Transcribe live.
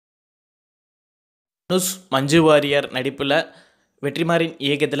தனுஷ் மஞ்சு வாரியர் நடிப்பில் வெற்றிமாறன்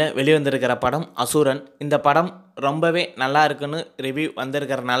இயக்கத்தில் வெளிவந்திருக்கிற படம் அசுரன். இந்த படம் ரொம்பவே நல்லா இருக்குன்னு ரிவ்யூ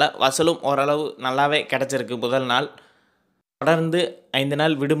வந்திருக்கிறனால வசூலும் ஓரளவு நல்லாவே கிடச்சிருக்கு. முதல் நாள் தொடர்ந்து 5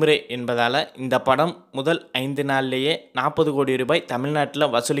 நாள் விடுமுறை என்பதால் இந்த படம் முதல் 5 நாள்லேயே 40 கோடி ரூபாய்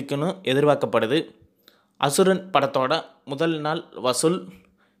தமிழ்நாட்டில் வசூலிக்குன்னு எதிர்பார்க்கப்படுது. அசுரன் படத்தோட முதல் நாள் வசூல்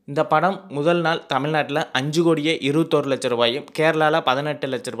இந்த படம் முதல் நாள் தமிழ்நாட்டில் 5 கோடியே 21 லட்ச ரூபாயும், கேரளாவில் 18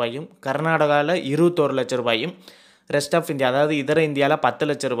 லட்ச ரூபாயும், கர்நாடகாவில் 21 லட்ச ரூபாயும், ரெஸ்ட் ஆஃப் இந்தியா அதாவது இதர இந்தியாவில் 10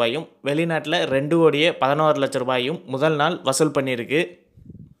 லட்ச ரூபாயும், வெளிநாட்டில் 2 கோடியே 11 லட்ச ரூபாயும் முதல் நாள் வசூல் பண்ணியிருக்கு.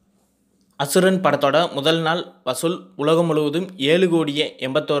 அசுரன் படத்தோட முதல் நாள் வசூல் உலகம் முழுவதும் 7 கோடியே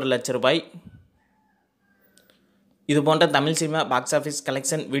 81 லட்ச ரூபாய். இது போன்ற Tamil cinema box office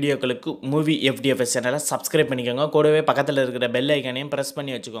collection வீடியோக்களுக்கு மூவி FDFS சேனலை சப்ஸ்கிரைப் பண்ணிக்கோங்க. கூடவே பக்கத்தில் இருக்கிற பெல் ஐக்கானையும் ப்ரெஸ்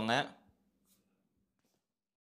பண்ணி வச்சுக்கோங்க.